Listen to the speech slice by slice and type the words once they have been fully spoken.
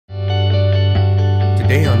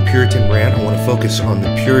Today on Puritan Rant, I want to focus on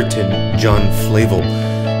the Puritan John Flavel.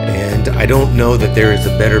 And I don't know that there is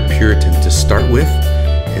a better Puritan to start with.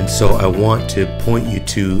 And so I want to point you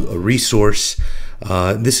to a resource.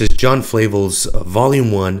 This is John Flavel's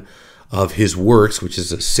Volume 1 of his works, which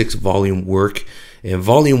is a 6-volume work. And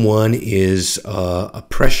Volume 1 is a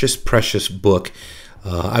precious, precious book.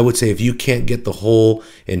 I would say if you can't get the whole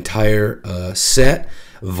entire set,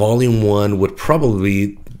 Volume 1 would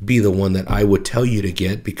probably be the one that I would tell you to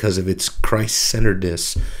get because of its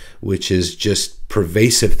Christ-centeredness, which is just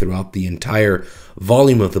pervasive throughout the entire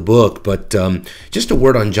volume of the book. But just a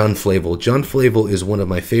word on John Flavel. John Flavel is one of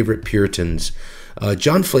my favorite Puritans.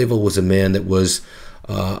 John Flavel was a man that was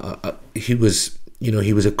he was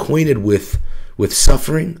acquainted with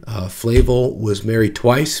suffering. Flavel was married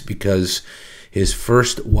twice because his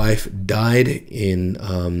first wife died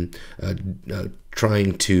in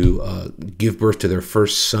trying to give birth to their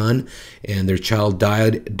first son, and their child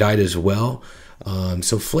died as well.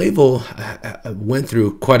 So Flavel went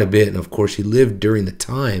through quite a bit, and of course he lived during the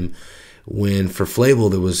time when, for Flavel,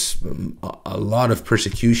 there was a lot of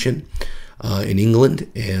persecution in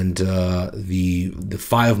England, and the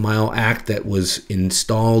 5 Mile Act that was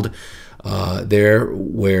installed there,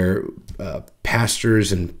 where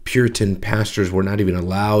pastors and Puritan pastors were not even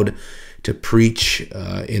allowed to preach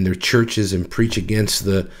in their churches and preach against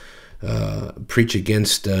the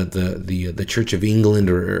Church of England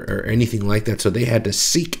or anything like that. So they had to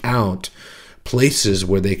seek out places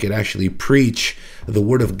where they could actually preach the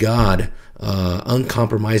Word of God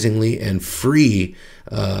uncompromisingly and free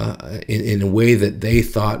in a way that they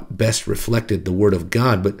thought best reflected the Word of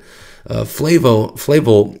God. But Flavel,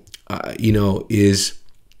 is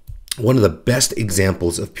one of the best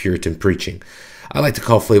examples of Puritan preaching. I like to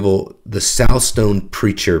call Flavel the Southstone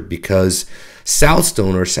preacher because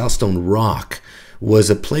Southstone, or Southstone Rock, was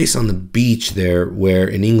a place on the beach there where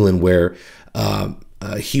in England where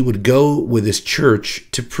he would go with his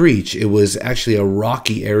church to preach. It was actually a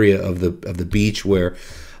rocky area of the beach where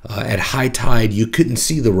at high tide you couldn't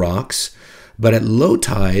see the rocks, but at low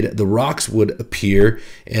tide the rocks would appear,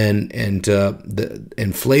 and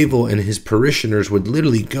Flavel and his parishioners would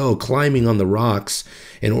literally go climbing on the rocks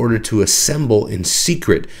in order to assemble in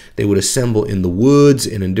secret. They would assemble in the woods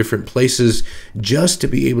and in different places just to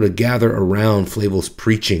be able to gather around Flavel's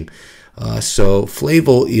preaching. So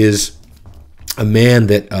Flavel is a man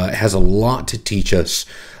that has a lot to teach us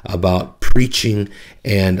about preaching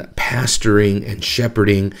and pastoring and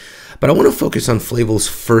shepherding. But I want to focus on Flavel's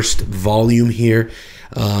first volume here.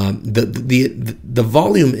 The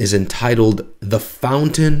volume is entitled "The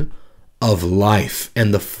Fountain of Life,"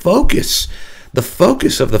 and the focus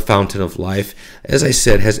of the Fountain of Life, as I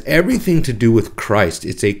said, has everything to do with Christ.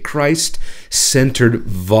 It's a Christ-centered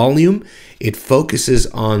volume. It focuses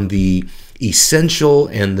on the essential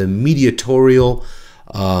and the mediatorial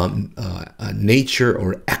nature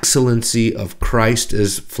or excellency of Christ,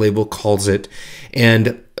 as Flavel calls it.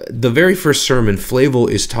 And the very first sermon, Flavel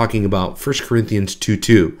is talking about 1 Corinthians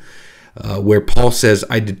 2:2, where Paul says,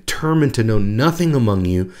 "I determined to know nothing among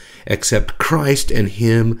you except Christ and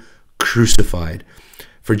Him crucified."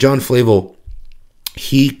 For John Flavel,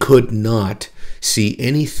 he could not see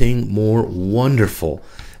anything more wonderful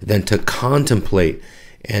than to contemplate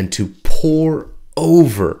and to pore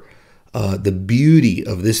over the beauty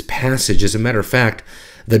of this passage. As a matter of fact,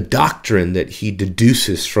 the doctrine that he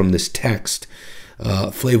deduces from this text,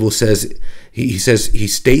 Flavel says, he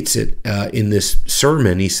states it in this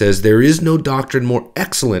sermon. He says, "There is no doctrine more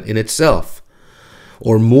excellent in itself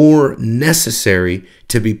or more necessary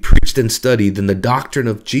to be preached and studied than the doctrine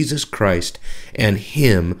of Jesus Christ and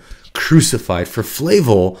Him crucified." For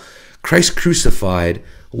Flavel, Christ crucified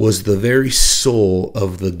was the very soul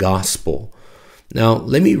of the gospel. Now,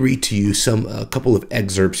 let me read to you a couple of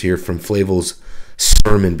excerpts here from Flavel's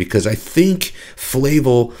sermon, because I think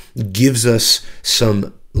Flavel gives us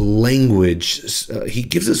some language. He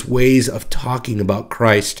gives us ways of talking about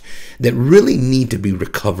Christ that really need to be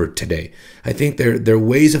recovered today. I think there are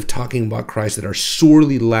ways of talking about Christ that are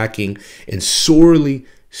sorely lacking and sorely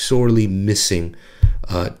missing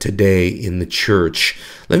today in the church.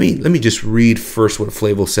 Let me just read first what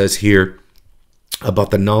Flavel says here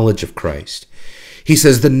about the knowledge of Christ. He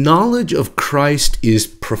says, "The knowledge of Christ is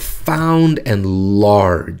profound and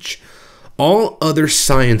large. All other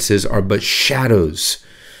sciences are but shadows."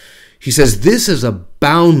 He says, "This is a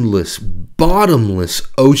boundless, bottomless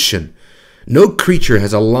ocean. No creature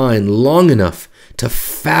has a line long enough to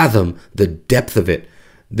fathom the depth of it.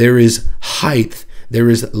 There is height,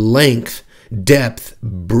 there is length, depth,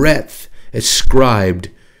 breadth ascribed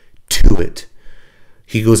to it."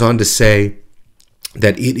 He goes on to say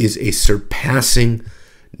that it is a surpassing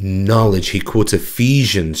knowledge. He quotes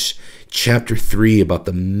Ephesians chapter 3 about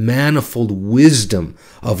the manifold wisdom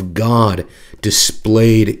of God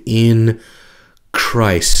displayed in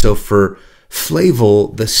Christ. So for Flavel,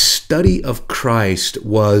 the study of Christ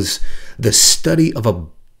was the study of a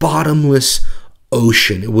bottomless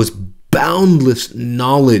ocean. It was boundless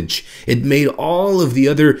knowledge. It made all of the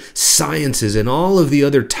other sciences and all of the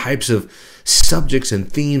other types of subjects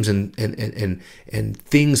and themes and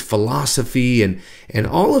things, philosophy and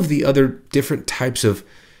all of the other different types of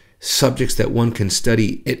subjects that one can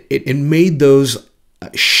study. It made those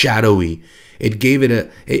shadowy. It gave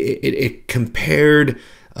it it compared.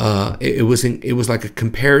 It was like a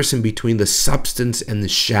comparison between the substance and the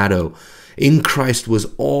shadow. In Christ was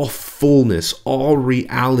all fullness, all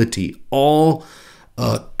reality, all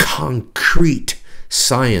concrete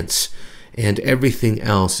science, and everything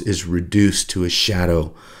else is reduced to a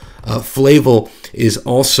shadow. Flavel is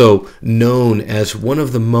also known as one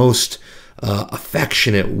of the most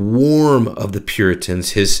affectionate, warm of the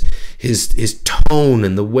Puritans. His tone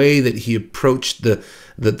and the way that he approached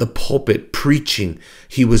the pulpit preaching.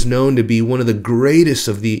 He was known to be one of the greatest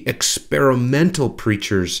of the experimental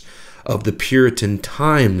preachers of the Puritan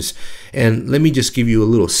times. And let me just give you a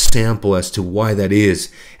little sample as to why that is,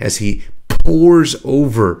 as he pours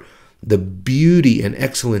over the beauty and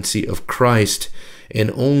excellency of Christ in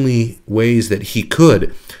only ways that he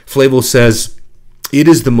could. Flavel says, "It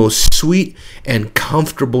is the most sweet and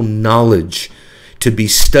comfortable knowledge to be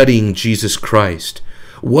studying Jesus Christ.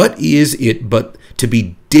 What is it but to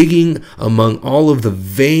be digging among all of the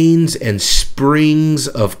veins and springs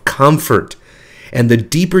of comfort? And the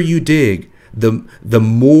deeper you dig, the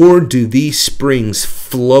more do these springs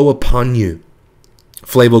flow upon you."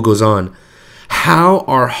 Flavel goes on, "How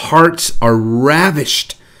our hearts are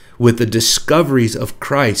ravished with the discoveries of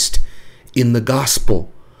Christ in the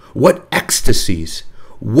gospel. What ecstasies,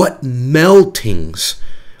 what meltings,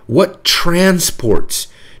 what transports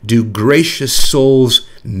do gracious souls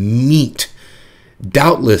meet.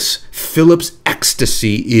 Doubtless, Philip's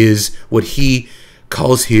ecstasy is what he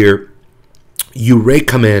calls here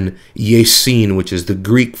eureikamen yesin, which is the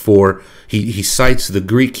Greek for, he cites the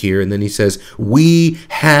Greek here, and then he says, we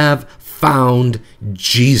have found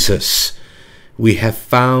Jesus. We have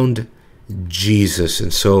found Jesus.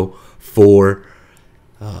 And so for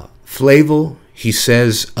Flavel, he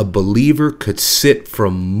says a believer could sit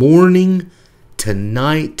from morning to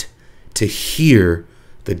night to hear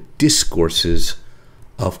the discourses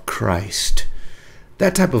of Christ.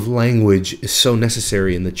 That type of language is so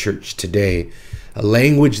necessary in the church today. A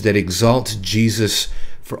language that exalts Jesus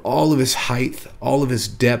for all of his height, all of his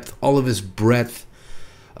depth, all of his breadth.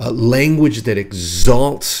 A language that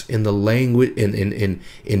exalts in the language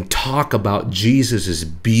in talk about Jesus'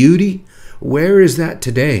 beauty. Where is that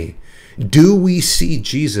today? Do we see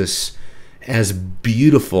Jesus as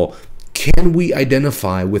beautiful? Can we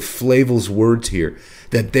identify with Flavel's words here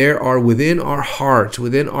that there are within our hearts,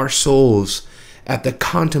 within our souls, at the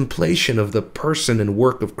contemplation of the person and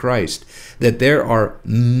work of Christ, that there are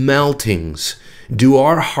meltings? Do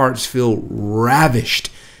our hearts feel ravished?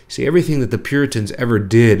 See, everything that the Puritans ever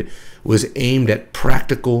did was aimed at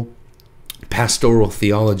practical pastoral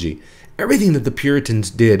theology. Everything that the Puritans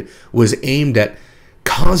did was aimed at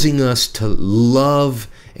causing us to love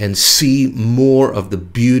and see more of the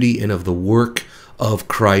beauty and of the work of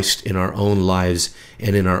Christ in our own lives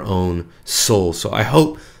and in our own souls. So I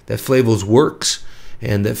hope that Flavel's works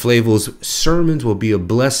and that Flavel's sermons will be a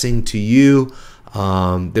blessing to you.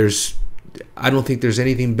 I don't think there's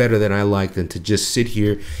anything better than I like than to just sit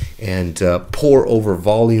here and pour over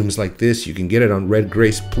volumes like this. You can get it on Red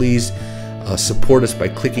Grace. Please support us by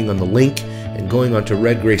clicking on the link and going on to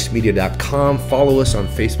RedGraceMedia.com. Follow us on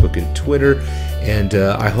Facebook and Twitter. And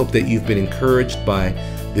I hope that you've been encouraged by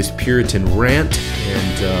this Puritan rant.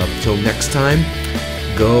 And until next time,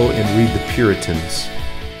 go and read the Puritans.